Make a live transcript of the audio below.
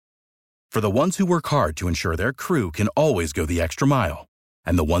For the ones who work hard to ensure their crew can always go the extra mile,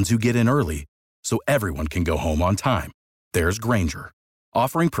 and the ones who get in early so everyone can go home on time, there's Grainger,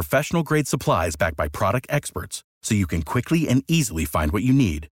 offering professional-grade supplies backed by product experts so you can quickly and easily find what you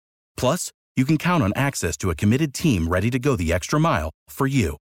need. Plus, you can count on access to a committed team ready to go the extra mile for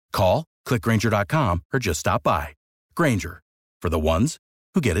you. Call, click Grainger.com, or just stop by. Grainger, for the ones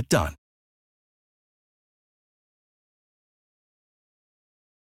who get it done.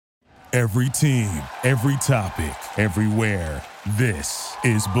 Every team, every topic, everywhere. This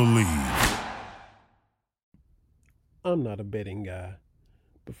is Believe. I'm not a betting guy,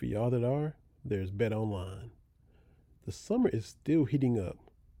 but for y'all that are, there's BetOnline. The summer is still heating up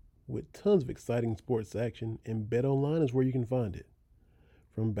with tons of exciting sports action, and BetOnline is where you can find it.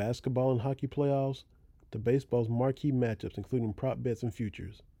 From basketball and hockey playoffs to baseball's marquee matchups, including prop bets and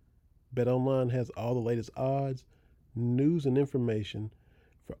futures, BetOnline has all the latest odds, news, and information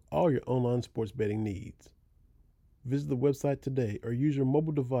for all your online sports betting needs. Visit the website today or use your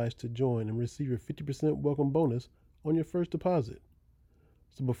mobile device to join and receive your 50% welcome bonus on your first deposit.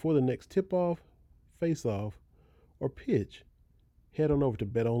 So before the next tip-off, face-off, or pitch, head on over to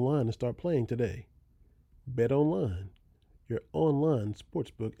BetOnline and start playing today. BetOnline, your online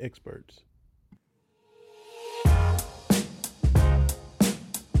sportsbook experts.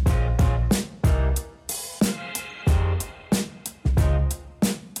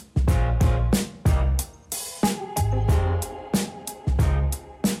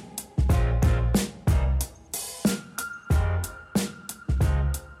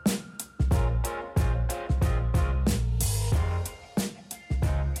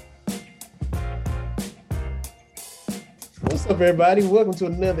 What's up, everybody? Welcome to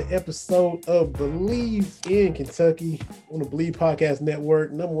another episode of Believe in Kentucky on the Believe Podcast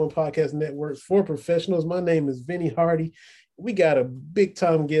Network, #1 podcast network for professionals. My name is Vinny Hardy. We got a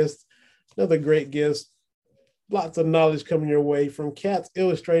big-time guest, another great guest. Lots of knowledge coming your way from Cats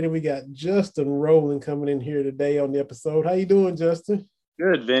Illustrated. We got Justin Rowland coming in here today on the episode. How you doing, Justin?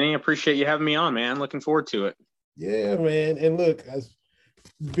 Good, Vinny. Appreciate you having me on, man. Looking forward to it. Yeah, man. And look, it's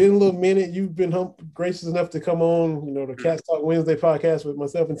been a little minute. You've been gracious enough to come on, the Cats Talk Wednesday podcast with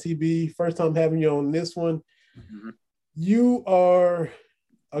myself and TB. First time having you on this one. Mm-hmm. You are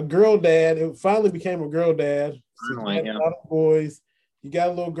a girl dad. It finally became a girl dad. Finally, yeah. A lot of boys. You got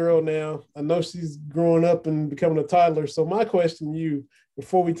a little girl now. I know she's growing up and becoming a toddler. So my question to you,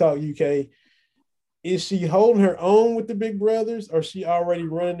 before we talk UK, is she holding her own with the big brothers, or is she already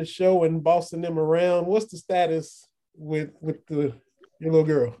running the show and bossing them around? What's the status with your little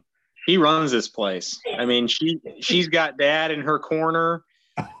girl? She runs this place. I mean, she's got dad in her corner.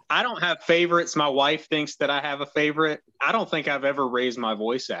 I don't have favorites. My wife thinks that I have a favorite. I don't think I've ever raised my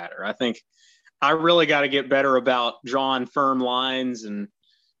voice at her. I think I really got to get better about drawing firm lines and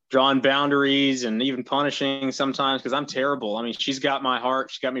drawing boundaries and even punishing sometimes, because I'm terrible. I mean, she's got my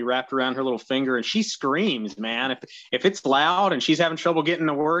heart. She's got me wrapped around her little finger, and she screams, man. If it's loud and she's having trouble getting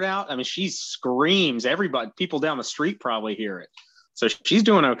the word out, I mean, she screams. Everybody, people down the street probably hear it. So she's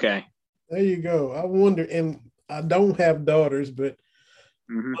doing okay. There you go. I wonder, and I don't have daughters, but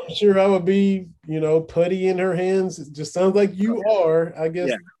I'm sure I would be, putty in her hands. It just sounds like you are. I guess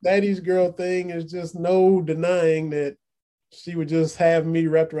Daddy's girl thing is just no denying that she would just have me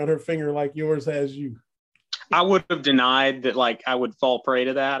wrapped around her finger like yours has you. I would have denied that, like, I would fall prey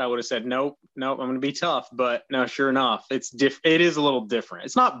to that. I would have said, nope, I'm going to be tough. But no, sure enough, it is a little different.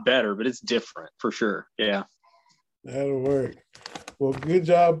 It's not better, but it's different for sure. Yeah. That'll work. Well, good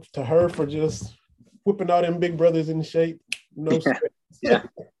job to her for just whipping all them big brothers in shape. No stress. Yeah.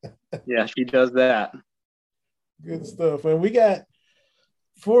 Yeah, she does that. Good stuff. And we got,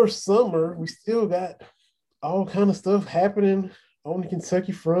 for summer, we still got all kind of stuff happening on the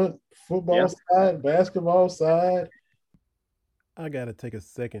Kentucky front, football side, basketball side. I got to take a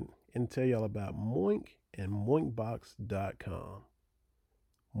second and tell y'all about Moink and Moinkbox.com.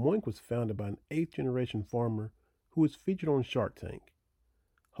 Moink was founded by an 8th-generation farmer who was featured on Shark Tank.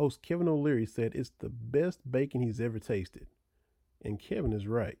 Host Kevin O'Leary said it's the best bacon he's ever tasted. And Kevin is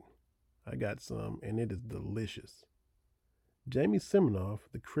right. I got some, and it is delicious. Jamie Siminoff,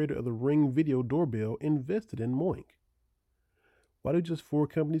 the creator of the Ring video doorbell, invested in Moink. Why do just 4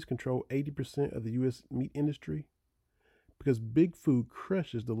 companies control 80% of the U.S. meat industry? Because big food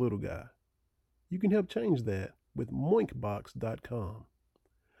crushes the little guy. You can help change that with Moinkbox.com.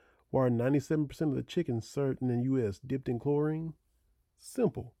 Why are 97% of the chickens served in the U.S. dipped in chlorine?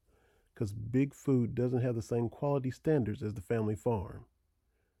 Simple. Because big food doesn't have the same quality standards as the family farm.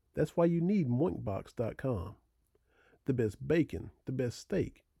 That's why you need Moinkbox.com. The best bacon, the best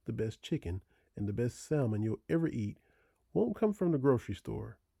steak, the best chicken, and the best salmon you'll ever eat won't come from the grocery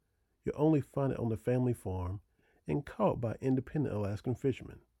store. You'll only find it on the family farm and caught by independent Alaskan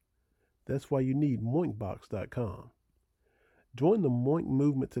fishermen. That's why you need moinkbox.com. Join the Moink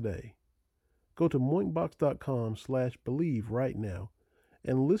movement today. Go to moinkbox.com/believe right now,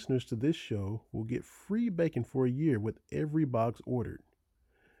 and listeners to this show will get free bacon for a year with every box ordered.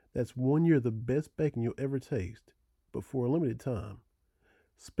 That's 1 year of the best bacon you'll ever taste, but for a limited time.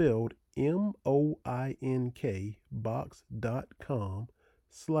 Spelled MOINK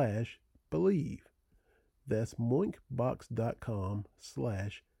box.com/believe. That's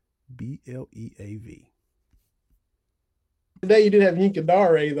moinkbox.com/BLEAV. Today you did have Yinka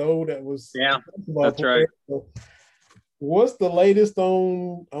Dare, though. That was that's right. So what's the latest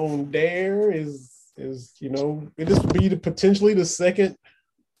on Dare? Is this would be potentially the second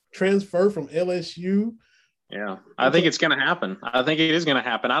transfer from LSU? Yeah, I think it's going to happen. I think it is going to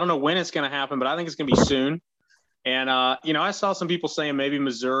happen. I don't know when it's going to happen, but I think it's going to be soon. And I saw some people saying maybe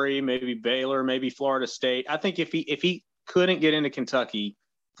Missouri, maybe Baylor, maybe Florida State. I think if he couldn't get into Kentucky,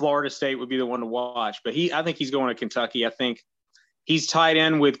 Florida State would be the one to watch. But I think he's going to Kentucky. I think he's tied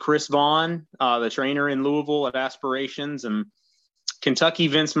in with Chris Vaughn, the trainer in Louisville at Aspirations, and Kentucky.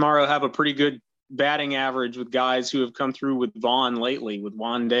 Vince Morrow have a pretty good batting average with guys who have come through with Vaughn lately, with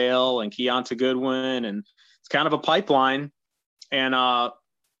Wandale and Keonta Goodwin, and it's kind of a pipeline. And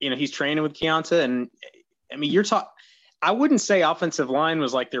he's training with Keonta, and I mean, I wouldn't say offensive line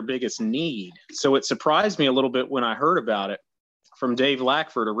was like their biggest need. So it surprised me a little bit when I heard about it from Dave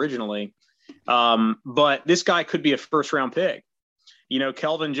Lackford originally. But this guy could be a first-round pick.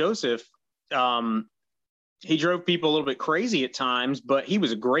 Kelvin Joseph, he drove people a little bit crazy at times, but he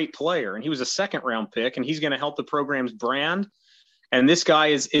was a great player, and he was a second-round pick, and he's going to help the program's brand. And this guy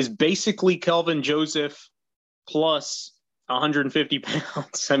is basically Kelvin Joseph plus 150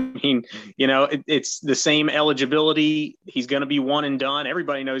 pounds. I mean, it's the same eligibility. He's going to be one and done.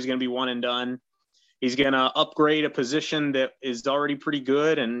 Everybody knows he's going to be one and done. He's going to upgrade a position that is already pretty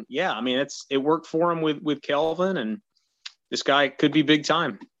good. And yeah, I mean, it worked for him with Kelvin, and this guy could be big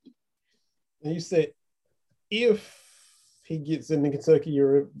time. And you said, if he gets into Kentucky,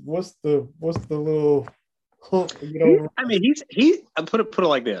 what's the little hump to get over? I mean, I put it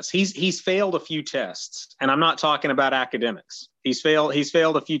like this. He's failed a few tests, and I'm not talking about academics. He's failed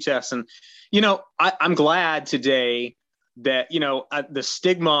a few tests, and I'm glad today that the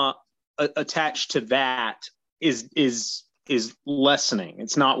stigma attached to that is lessening.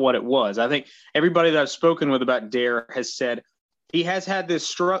 It's not what it was. I think everybody that I've spoken with about Dare has said he has had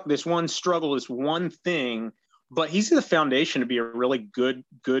this one struggle, this one thing, but he's the foundation to be a really good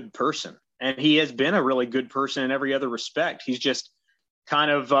person. And he has been a really good person in every other respect. He's just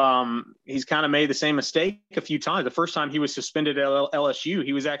kind of made the same mistake a few times. The first time he was suspended at LSU,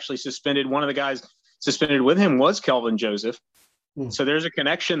 he was actually suspended. One of the guys suspended with him was Kelvin Joseph. So there's a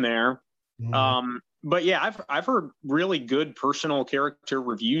connection there. But yeah, I've heard really good personal character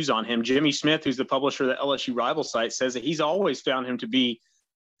reviews on him. Jimmy Smith, who's the publisher of the LSU Rival site, says that he's always found him to be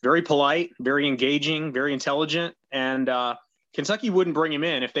very polite, very engaging, very intelligent. And Kentucky wouldn't bring him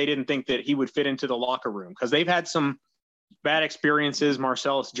in if they didn't think that he would fit into the locker room, because they've had some bad experiences.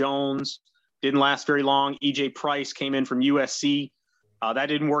 Marcellus Jones didn't last very long. EJ Price came in from USC. That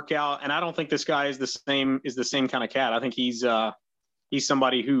didn't work out. And I don't think this guy is the same kind of cat. I think he's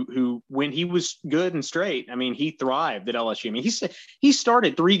somebody who, when he was good and straight, I mean, he thrived at LSU. I mean, he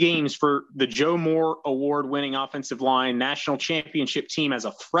started 3 games for the Joe Moore award-winning offensive line national championship team as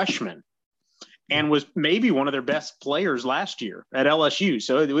a freshman, and was maybe one of their best players last year at LSU.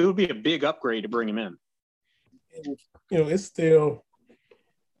 So it would be a big upgrade to bring him in. It's still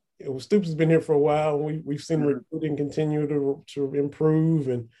Stoops has been here for a while. We've seen recruiting continue to improve,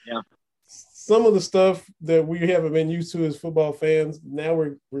 and some of the stuff that we haven't been used to as football fans, now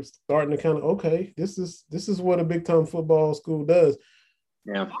we're starting to kind of, okay, this is what a big time football school does.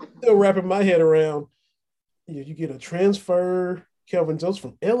 Yeah, I'm still wrapping my head around. You get a transfer. Kelvin Joseph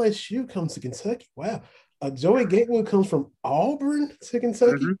from LSU comes to Kentucky. Wow. Joey Gatewood comes from Auburn to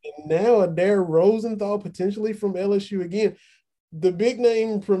Kentucky. And now a Dare Rosenthal potentially from LSU again. The big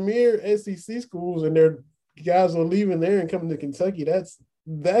name premier SEC schools, and their guys are leaving there and coming to Kentucky.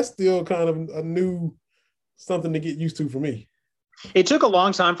 That's still kind of a new something to get used to for me. It took a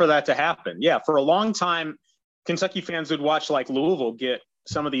long time for that to happen. Yeah, for a long time, Kentucky fans would watch like Louisville get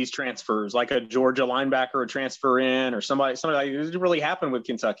some of these transfers, like a Georgia linebacker, a transfer in, or somebody like it didn't really happen with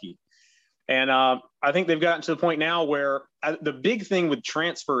Kentucky. And I think they've gotten to the point now where the big thing with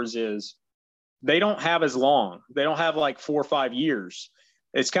transfers is they don't have as long. They don't have like 4 or 5 years.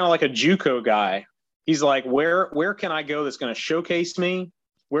 It's kind of like a JUCO guy. He's like, where can I go that's going to showcase me?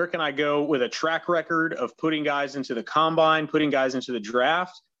 Where can I go with a track record of putting guys into the combine, putting guys into the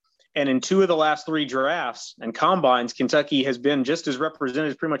draft? And in 2 of the last 3 drafts and combines, Kentucky has been just as represented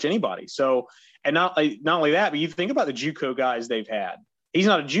as pretty much anybody. So, and not only that, but you think about the JUCO guys they've had. He's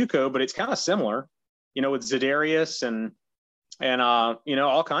not a JUCO, but it's kind of similar, with Za'Darius and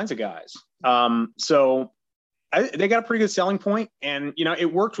all kinds of guys. So they got a pretty good selling point, and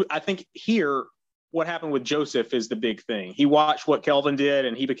it worked. I think here, what happened with Joseph is the big thing. He watched what Kelvin did,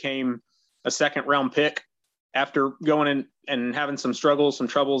 and he became a 2nd-round pick after going in and having some troubles at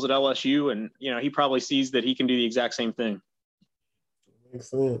LSU. And, he probably sees that he can do the exact same thing. Makes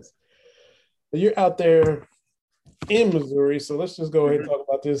sense. You're out there in Missouri, so let's just go ahead and talk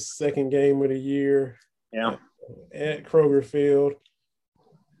about this second game of the year. Yeah. At Kroger Field.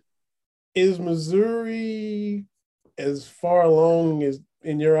 Is Missouri as far along as,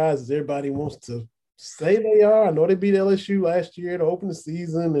 in your eyes, as everybody wants to say they are? I know they beat LSU last year to open the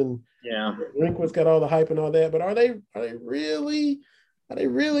season, and Drinkwitz got all the hype and all that, but are they really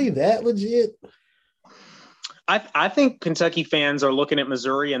that legit? I think Kentucky fans are looking at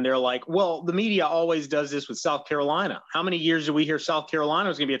Missouri and they're like, well, the media always does this with South Carolina. How many years do we hear South Carolina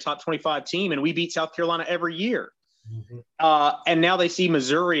was going to be a top 25 team, and we beat South Carolina every year? Mm-hmm. And now they see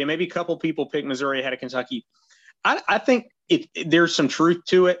Missouri, and maybe a couple people pick Missouri ahead of Kentucky. I think there's some truth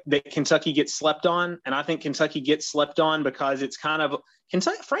to it that Kentucky gets slept on, and I think Kentucky gets slept on because it's kind of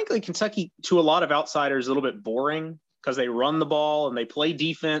Kentucky to a lot of outsiders is a little bit boring because they run the ball and they play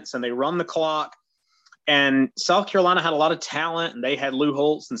defense and they run the clock. And South Carolina had a lot of talent, and they had Lou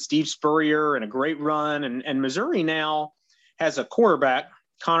Holtz and Steve Spurrier and a great run. And Missouri now has a quarterback,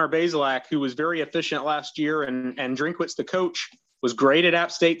 Connor Bazelak, who was very efficient last year. And Drinkwitz, the coach, was great at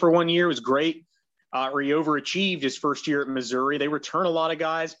App State for 1 year, was great. He overachieved his first year at Missouri. They return a lot of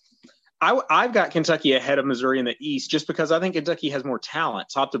guys. I've got Kentucky ahead of Missouri in the East just because I think Kentucky has more talent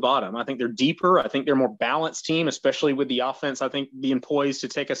top to bottom. I think they're deeper. I think they're a more balanced team, especially with the offense, I think, being poised to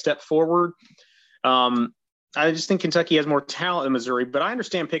take a step forward. I just think Kentucky has more talent than Missouri, but I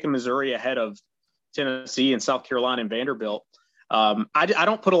understand picking Missouri ahead of Tennessee and South Carolina and Vanderbilt. I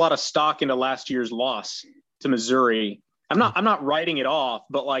don't put a lot of stock into last year's loss to Missouri. I'm not writing it off,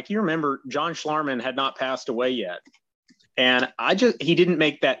 but like, you remember John Schlarman had not passed away yet. And he didn't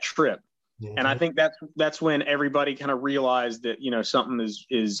make that trip. Mm-hmm. And I think that's when everybody kind of realized that, something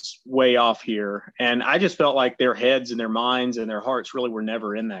is way off here. And I just felt like their heads and their minds and their hearts really were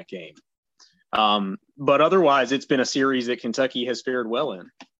never in that game. But otherwise, it's been a series that Kentucky has fared well in.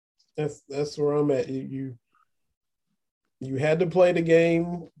 That's where I'm at. You had to play the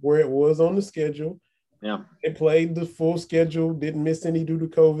game where it was on the schedule. Yeah. They played the full schedule, didn't miss any due to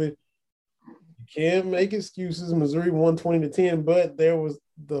COVID. You can't make excuses. Missouri won 20-10, but there was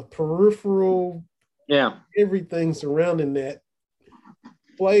the peripheral, everything surrounding that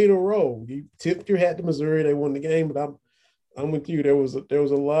played a role. You tipped your hat to Missouri, they won the game, but I'm with you. There was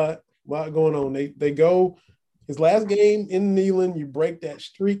a lot going on. They go his last game in Neyland, you break that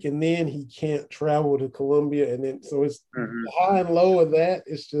streak, and then he can't travel to Columbia, and then so it's the high and low of that.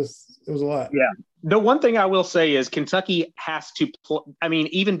 It was a lot. Yeah. The one thing I will say is Kentucky has to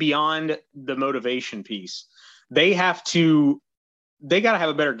even beyond the motivation piece, they got to have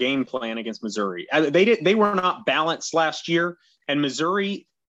a better game plan against Missouri. They were not balanced last year, and Missouri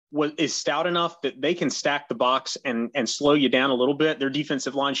is stout enough that they can stack the box and slow you down a little bit. Their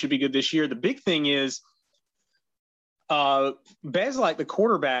defensive line should be good this year. The big thing is Bazelak, the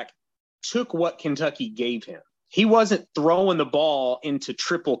quarterback, took what Kentucky gave him. He wasn't throwing the ball into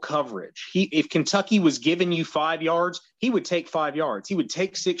triple coverage. If Kentucky was giving you 5 yards, he would take 5 yards. He would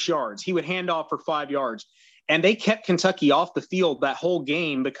take 6 yards. He would hand off for 5 yards. And they kept Kentucky off the field that whole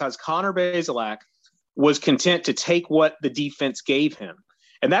game because Connor Bazelak was content to take what the defense gave him.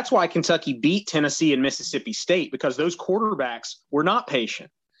 And that's why Kentucky beat Tennessee and Mississippi State, because those quarterbacks were not patient.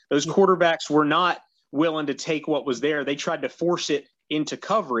 Those quarterbacks were not willing to take what was there. They tried to force it into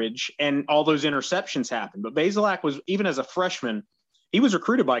coverage, and all those interceptions happened. But Bazelak was, even as a freshman, he was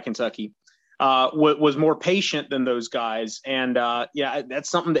recruited by Kentucky, was more patient than those guys. And, that's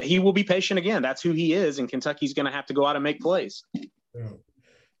something that he will be patient again. That's who he is, and Kentucky's going to have to go out and make plays. Yeah.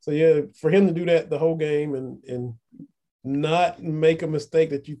 So, for him to do that the whole game and not make a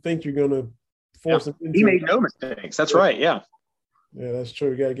mistake that you think you're going to force him into. He made no mistakes. That's right, yeah. Yeah, that's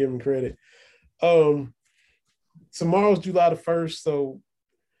true. You got to give him credit. Tomorrow's July the 1st, so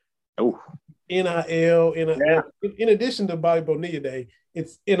NIL. In addition to Bobby Bonilla Day,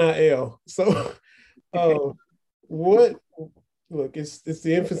 it's NIL. So, it's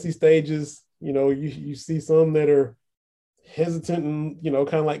the infancy stages. You see some that are hesitant and,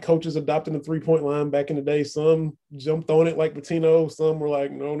 kind of like coaches adopting the 3-point line back in the day. Some jumped on it like Pitino. Some were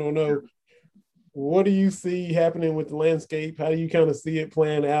like, no. what do you see happening with the landscape? How do you kind of see it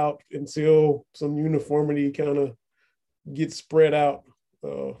playing out until some uniformity kind of gets spread out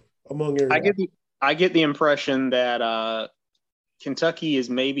among everybody? I get the impression that Kentucky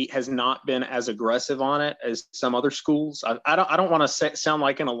has not been as aggressive on it as some other schools. I don't want to sound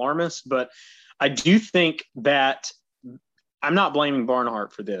like an alarmist, but I do think that I'm not blaming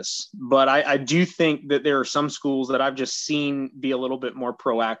Barnhart for this, but I do think that there are some schools that I've just seen be a little bit more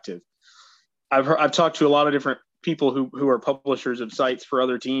proactive. I've talked to a lot of different people who are publishers of sites for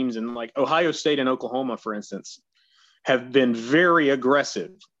other teams, and like Ohio State and Oklahoma, for instance, have been very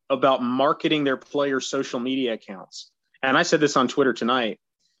aggressive about marketing their players' social media accounts. And I said this on Twitter tonight.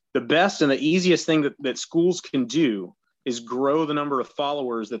 The best and the easiest thing that schools can do is grow the number of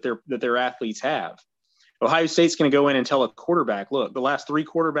followers that their athletes have. Ohio State's going to go in and tell a quarterback, look, the last 3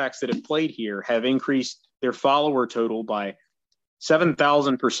 quarterbacks that have played here have increased their follower total by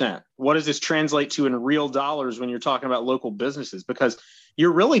 7,000%. What does this translate to in real dollars when you're talking about local businesses? Because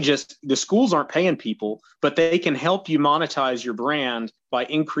you're really the schools aren't paying people, but they can help you monetize your brand by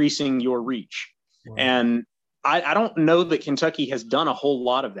increasing your reach. Wow. And I don't know that Kentucky has done a whole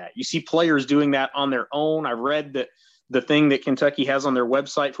lot of that. You see players doing that on their own. I've read that the thing that Kentucky has on their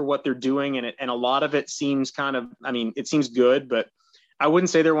website for what they're doing, and a lot of it seems it seems good, but I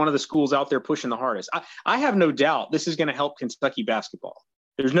wouldn't say they're one of the schools out there pushing the hardest. I have no doubt this is going to help Kentucky basketball.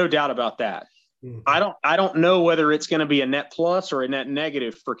 There's no doubt about that. Mm-hmm. I don't know whether it's going to be a net plus or a net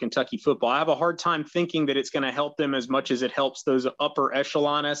negative for Kentucky football. I have a hard time thinking that it's going to help them as much as it helps those upper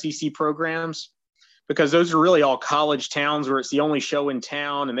echelon SEC programs, because those are really all college towns where it's the only show in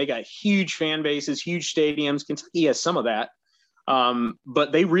town, and they got huge fan bases, huge stadiums. Kentucky has some of that.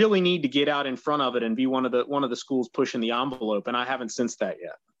 But they really need to get out in front of it and be one of the schools pushing the envelope, and I haven't sensed that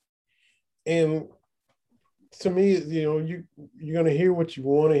yet. And to me, you're going to hear what you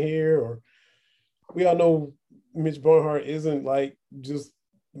want to hear, or we all know Mitch Barnhart isn't like just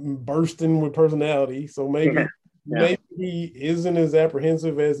bursting with personality, so maybe he isn't as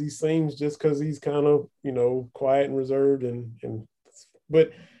apprehensive as he seems just because he's kind of quiet and reserved,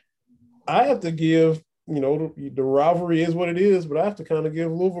 but I have to give. The rivalry is what it is, but I have to kind of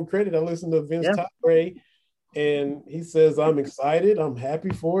give Louisville credit. I listened to Vince Tyree, and he says, I'm excited. I'm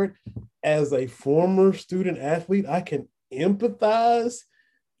happy for it. As a former student athlete, I can empathize.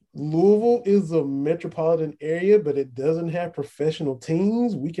 Louisville is a metropolitan area, but it doesn't have professional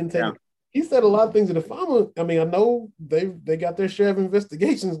teams. We can take He said a lot of things that if I know they got their share of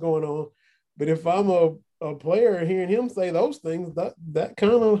investigations going on, but if I'm a player and hearing him say those things, that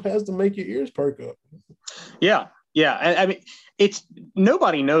kind of has to make your ears perk up. Yeah. It's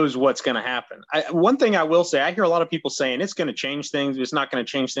nobody knows what's going to happen. One thing I will say, I hear a lot of people saying it's going to change things. It's not going to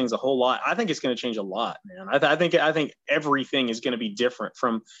change things a whole lot. I think it's going to change a lot, man. I think everything is going to be different,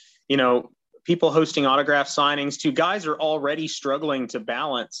 from, people hosting autograph signings to guys are already struggling to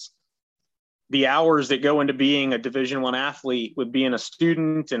balance the hours that go into being a Division I athlete with being a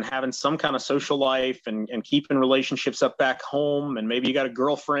student and having some kind of social life and keeping relationships up back home. And maybe you got a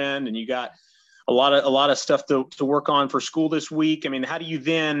girlfriend and you got a lot of stuff to work on for school this week. How do you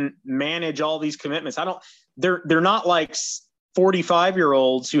then manage all these commitments? They're not like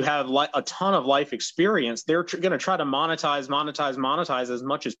 45-year-olds who have a ton of life experience. They're going to try to monetize as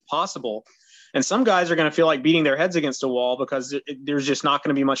much as possible. And some guys are going to feel like beating their heads against a wall because there's just not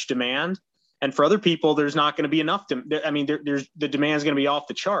going to be much demand. And for other people, there's not going to be enough. The demand is going to be off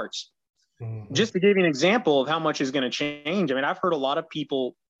the charts. Mm-hmm. Just to give you an example of how much is going to change. I've heard a lot of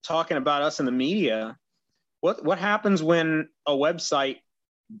people talking about us in the media. What happens when a website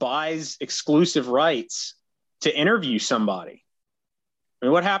buys exclusive rights to interview somebody?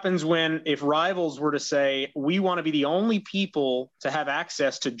 What happens if Rivals were to say, we want to be the only people to have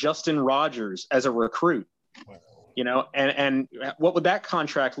access to Justin Rogers as a recruit? Wow. And what would that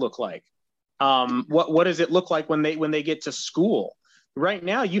contract look like? What does it look like when they get to school? Right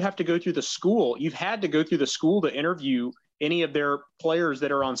now, you have to go through the school. You've had to go through the school to interview any of their players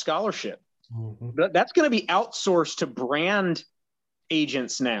that are on scholarship. Mm-hmm. That's going to be outsourced to brand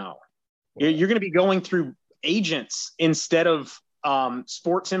agents now. Wow. You're going to be going through agents instead of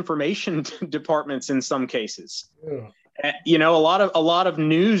sports information departments in some cases. Yeah. A lot of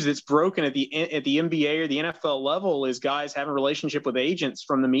news that's broken at the NBA or the NFL level is guys having a relationship with agents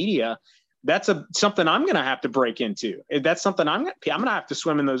from the media. That's something I'm going to have to break into. That's something I'm going to have to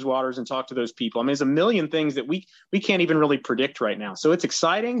swim in those waters and talk to those people. There's a million things that we can't even really predict right now. So it's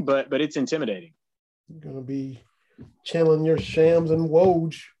exciting, but it's intimidating. You're going to be channeling your Shams and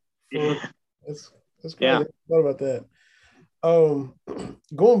Woj. Yeah. That's great. Yeah. I thought about that.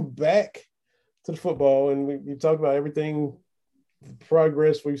 Going back to the football, and we talked about everything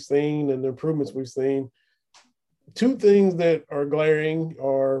progress we've seen and the improvements we've seen, two things that are glaring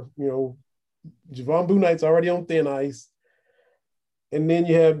are, Javon Boonight's already on thin ice. And then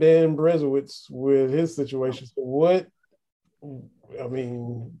you have Dan Brezowitz with his situation. So what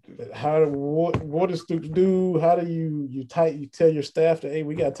does Stoops do? How do you tell your staff that, hey,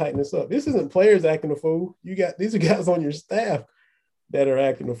 we got to tighten this up? This isn't players acting a fool. These are guys on your staff that are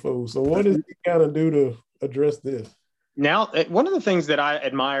acting a fool. So what does he kind of do to address this? Now, one of the things that I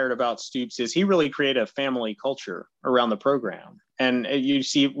admired about Stoops is he really created a family culture around the program. And you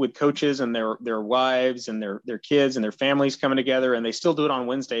see it with coaches and their wives and their kids and their families coming together, and they still do it on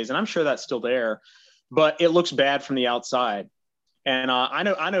Wednesdays. And I'm sure that's still there, but it looks bad from the outside. And I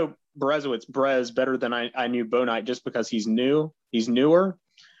know Brez better than I knew Bouknight just because he's newer.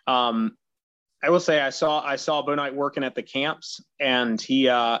 I will say I saw Bouknight working at the camps, and he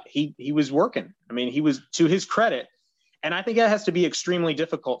was working. I mean, he was, to his credit. And I think that has to be extremely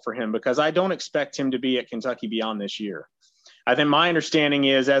difficult for him because I don't expect him to be at Kentucky Beyond this year. I think my understanding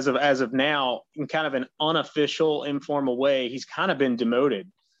is as of now, in kind of an unofficial, informal way, he's kind of been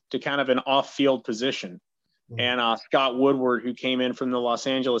demoted to kind of an off-field position. And Scott Woodward, who came in from the Los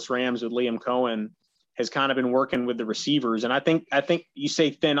Angeles Rams with Liam Cohen, has kind of been working with the receivers. And I think you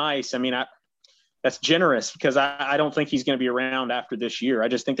say thin ice. I mean, that's generous because I don't think he's going to be around after this year. I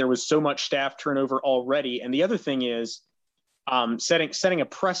just think there was so much staff turnover already. And the other thing is, setting a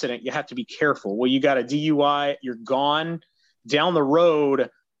precedent, you have to be careful. Well, you got a DUI, you're gone. Down the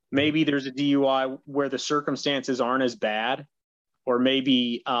road, maybe there's a DUI where the circumstances aren't as bad, or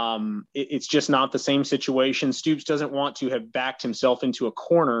maybe it's just not the same situation. Stoops doesn't want to have backed himself into a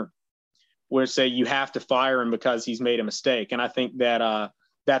corner where, say, you have to fire him because he's made a mistake. And I think that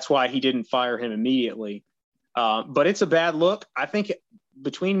that's why he didn't fire him immediately. But it's a bad look. I think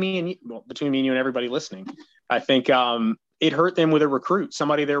between me and you and everybody listening, I think it hurt them with a recruit,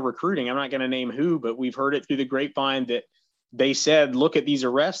 somebody they're recruiting. I'm not going to name who, but we've heard it through the grapevine that they said, look at these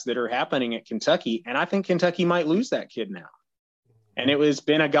arrests that are happening at Kentucky. And I think Kentucky might lose that kid now. And it was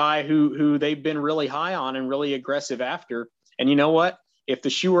been a guy who they've been really high on and really aggressive after. And you know what? If the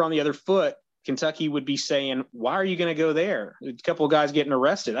shoe were on the other foot, Kentucky would be saying, why are you going to go there? A couple of guys getting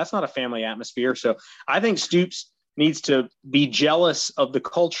arrested. That's not a family atmosphere. So I think Stoops needs to be jealous of the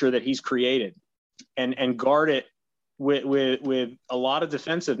culture that he's created and guard it with a lot of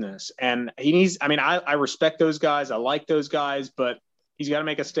defensiveness. And he needs, I mean, I respect those guys. I like those guys, but he's got to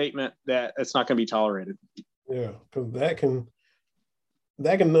make a statement that it's not going to be tolerated. Yeah, because that can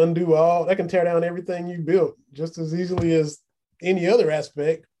undo that can tear down everything you built just as easily as any other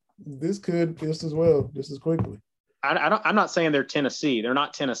aspect. This could just as well, just as quickly. I'm not saying they're Tennessee. They're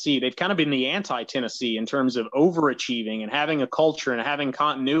not Tennessee. They've kind of been the anti-Tennessee in terms of overachieving and having a culture and having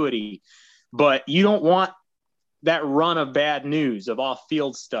continuity. But you don't want that run of bad news, of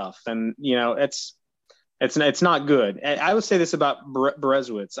off-field stuff. And, it's not good. I would say this about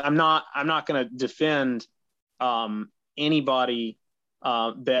Brezowitz. I'm not going to defend anybody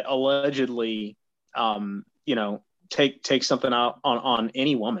that allegedly, take something out on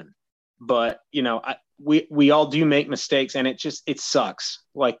any woman. But, we all do make mistakes, and it sucks.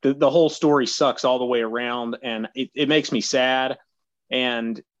 Like the whole story sucks all the way around, and it makes me sad.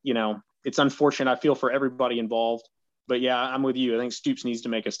 And, it's unfortunate. I feel for everybody involved, but yeah, I'm with you. I think Stoops needs to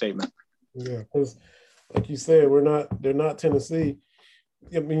make a statement. Yeah. Because like you said, they're not Tennessee.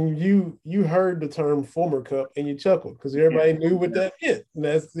 I mean, you heard the term former cup and you chuckled because everybody knew what that meant. And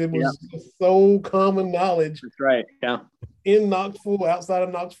it was just so common knowledge. That's right. Yeah. In Knoxville, outside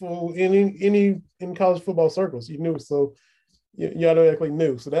of Knoxville, in college football circles, you knew. So you automatically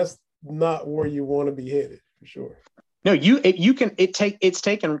knew. So that's not where you want to be headed for sure. No, it's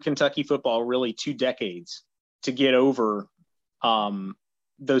taken Kentucky football really 2 decades to get over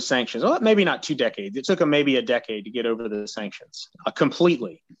those sanctions. Well, maybe not 2 decades. It took them maybe a decade to get over the sanctions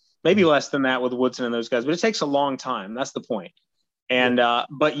completely. Maybe less than that with Woodson and those guys, but it takes a long time. That's the point. And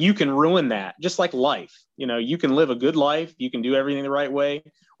but you can ruin that, just like life. You can live a good life. You can do everything the right way.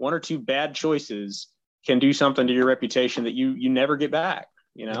 1 or 2 bad choices can do something to your reputation that you never get back.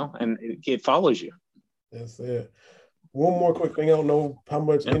 And it follows you. That's it. One more quick thing. I don't know how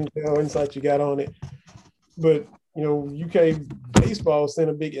much insight you got on it, but UK baseball sent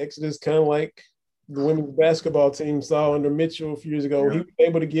a big exodus, kind of like the women's basketball team saw under Mitchell a few years ago. He was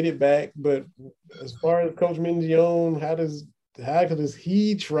able to get it back, but as far as Coach Mingione, how does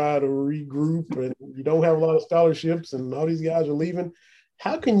he try to regroup? And you don't have a lot of scholarships, and all these guys are leaving.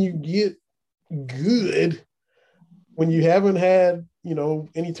 How can you get good when you haven't had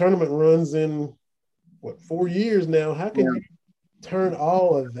any tournament runs in 4 years now? How can you turn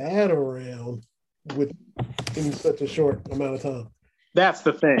all of that around in such a short amount of time. That's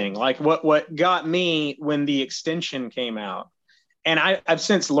the thing. Like what got me when the extension came out, and I've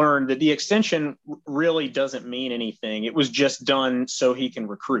since learned that the extension really doesn't mean anything. It was just done so he can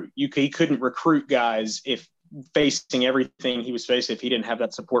recruit. He couldn't recruit guys if facing everything he was facing if he didn't have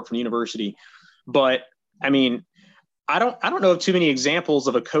that support from the university. But I mean, I don't know of too many examples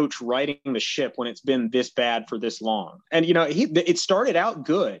of a coach righting the ship when it's been this bad for this long. And it started out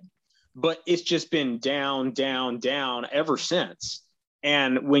good, but it's just been down, down, down ever since.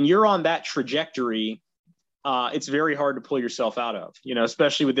 And when you're on that trajectory, it's very hard to pull yourself out of,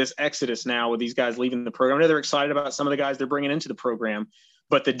 especially with this exodus now with these guys leaving the program. I know they're excited about some of the guys they're bringing into the program,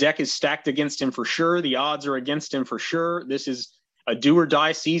 but the deck is stacked against him for sure. The odds are against him for sure. This is a do or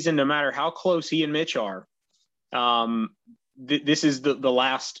die season, no matter how close he and Mitch are. This is the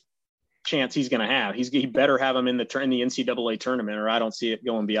last chance he's going to have. He better have him in the NCAA tournament, or I don't see it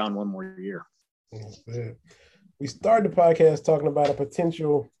going beyond one more year. We started the podcast talking about a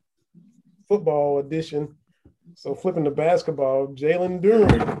potential football addition. So flipping to basketball, Jalen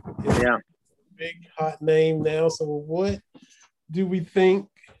Duren is a big hot name now. So what do we think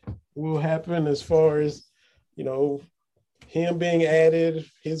will happen as far as, him being added,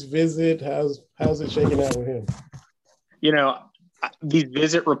 his visit? How's it shaking out with him? These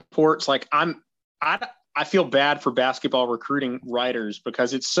visit reports, like I feel bad for basketball recruiting writers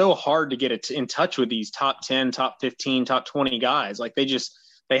because it's so hard to get in touch with these top 10, top 15, top 20 guys. Like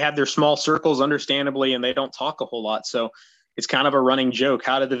they have their small circles, understandably, and they don't talk a whole lot. So it's kind of a running joke.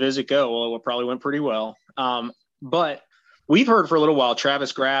 How did the visit go? Well, it probably went pretty well. But we've heard for a little while,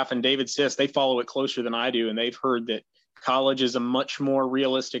 Travis Graff and David Sisk, they follow it closer than I do. And they've heard that college is a much more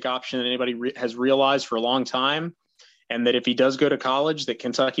realistic option than anybody has realized for a long time. And that if he does go to college, that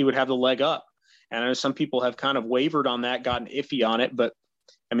Kentucky would have the leg up. And I know some people have kind of wavered on that, gotten iffy on it. But,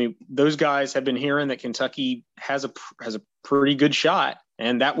 I mean, those guys have been hearing that Kentucky has a pretty good shot.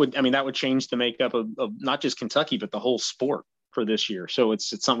 And that would change the makeup of not just Kentucky, but the whole sport for this year. So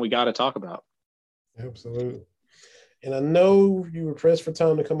it's something we got to talk about. Absolutely. And I know you were pressed for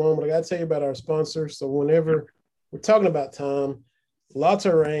time to come on, but I got to tell you about our sponsor. So whenever we're talking about time, La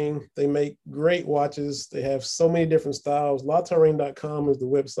Terrain, they make great watches. They have so many different styles. LaTerrain.com is the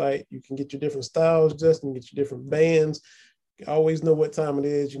website. You can get your different styles, Justin, get your different bands. You always know what time it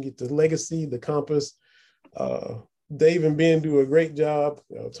is. You can get the Legacy, the Compass. Dave and Ben do a great job.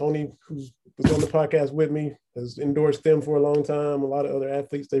 Tony, who was on the podcast with me, has endorsed them for a long time. A lot of other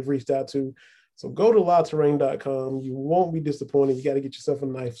athletes they've reached out to. So go to LaTerrain.com. You won't be disappointed. You got to get yourself a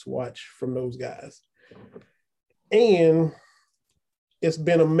nice watch from those guys. And it's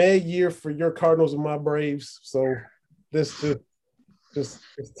been a mad year for your Cardinals and my Braves. So this just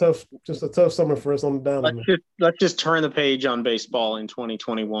a tough summer for us on the diamond. Let's just turn the page on baseball in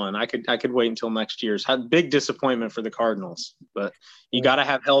 2021. I could wait until next year's. Had big disappointment for the Cardinals, but you got to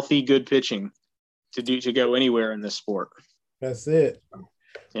have healthy, good pitching to go anywhere in this sport. That's it.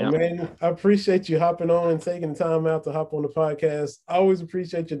 Yeah. Well, man, I appreciate you hopping on and taking time out to hop on the podcast. I always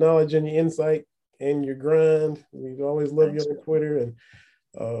appreciate your knowledge and your insight and your grind. We always love you on Twitter and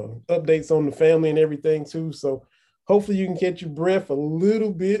updates on the family and everything too. So hopefully you can catch your breath a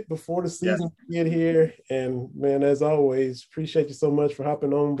little bit before the season get here. And man, as always, appreciate you so much for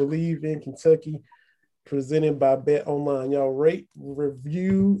hopping on Believe in Kentucky, presented by Bet Online. Y'all rate,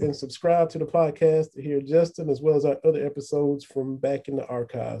 review, and subscribe to the podcast to hear Justin as well as our other episodes from back in the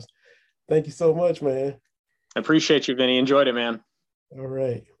archives. Thank you so much, man. I appreciate you, Vinny. Enjoyed it, man. All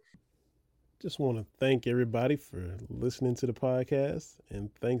right. Just want to thank everybody for listening to the podcast. And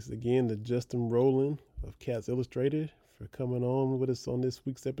thanks again to Justin Rowland of Cats Illustrated for coming on with us on this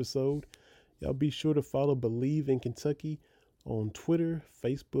week's episode. Y'all be sure to follow Believe in Kentucky on Twitter,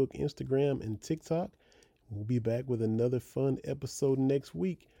 Facebook, Instagram, and TikTok. We'll be back with another fun episode next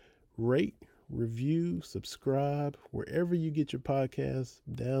week. Rate, review, subscribe, wherever you get your podcasts,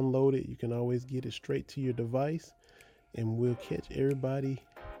 download it. You can always get it straight to your device. And we'll catch everybody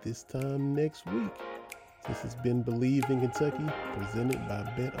this time next week. This has been Believe in Kentucky, presented by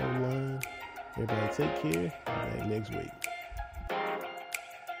Bet Online. Everybody take care. Back next week.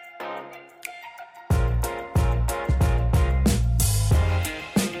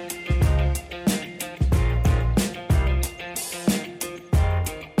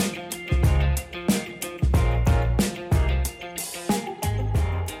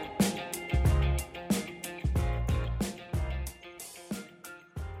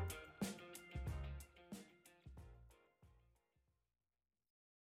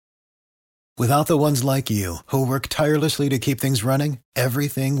 Without the ones like you, who work tirelessly to keep things running,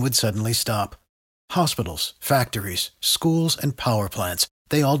 everything would suddenly stop. Hospitals, factories, schools, and power plants,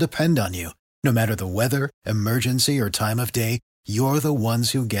 they all depend on you. No matter the weather, emergency, or time of day, you're the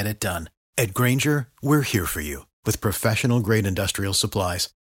ones who get it done. At Grainger, we're here for you with professional-grade industrial supplies.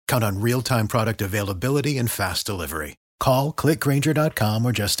 Count on real-time product availability and fast delivery. Call, click Grainger.com,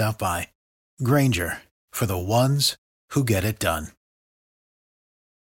 or just stop by. Grainger, for the ones who get it done.